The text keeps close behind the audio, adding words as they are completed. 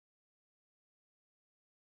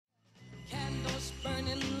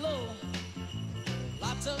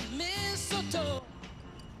A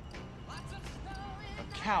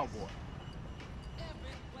cowboy.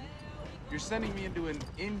 You're sending me into an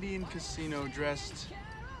Indian casino dressed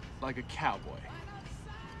like a cowboy.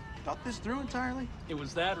 Thought this through entirely? It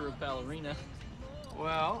was that or a ballerina.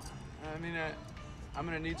 Well, I mean, I'm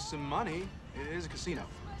gonna need some money. It is a casino.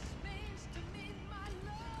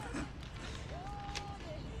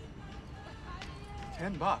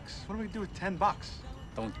 $10. What do we do with $10?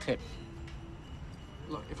 Don't tip.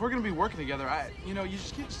 Look, if we're gonna be working together, you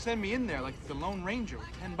just can't send me in there like the Lone Ranger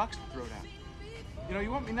with $10 to throw down. You know,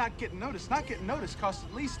 you want me not getting noticed. Not getting noticed costs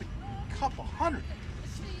at least a couple hundred.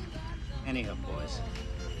 Anyhow, boys.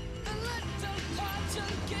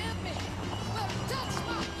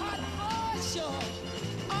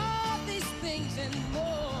 All these things and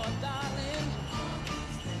more, darling.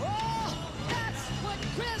 Oh, that's what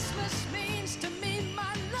Christmas means to me,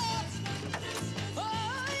 my love.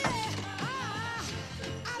 Oh, yeah.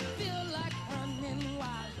 I feel like running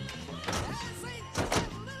wild. As a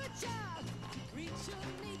little child, reach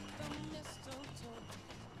underneath the mistletoe.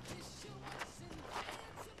 Wish you was invincible.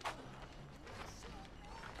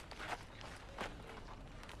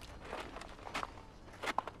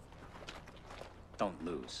 Don't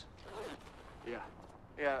lose.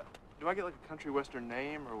 Yeah. Do I get like a country western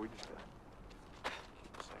name, or are we just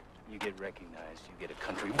You get recognized, you get a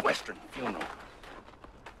country western funeral.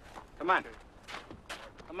 Come on.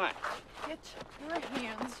 Come on. Get your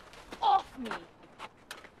hands off me.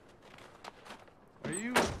 Are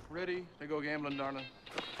you ready to go gambling, darling?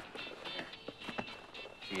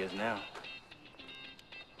 She is now.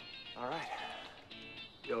 All right.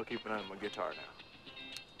 Y'all keep an eye on my guitar now.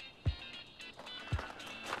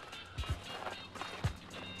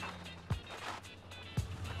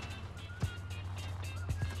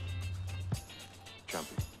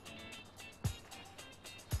 Jumpy.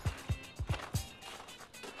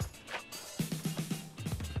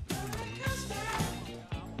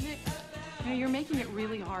 Nick, you're making it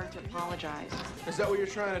really hard to apologize. Is that what you're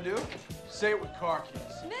trying to do? Say it with car keys.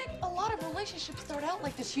 Nick, a lot of relationships start out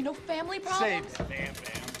like this, family problems. Save it, Bam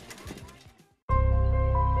Bam.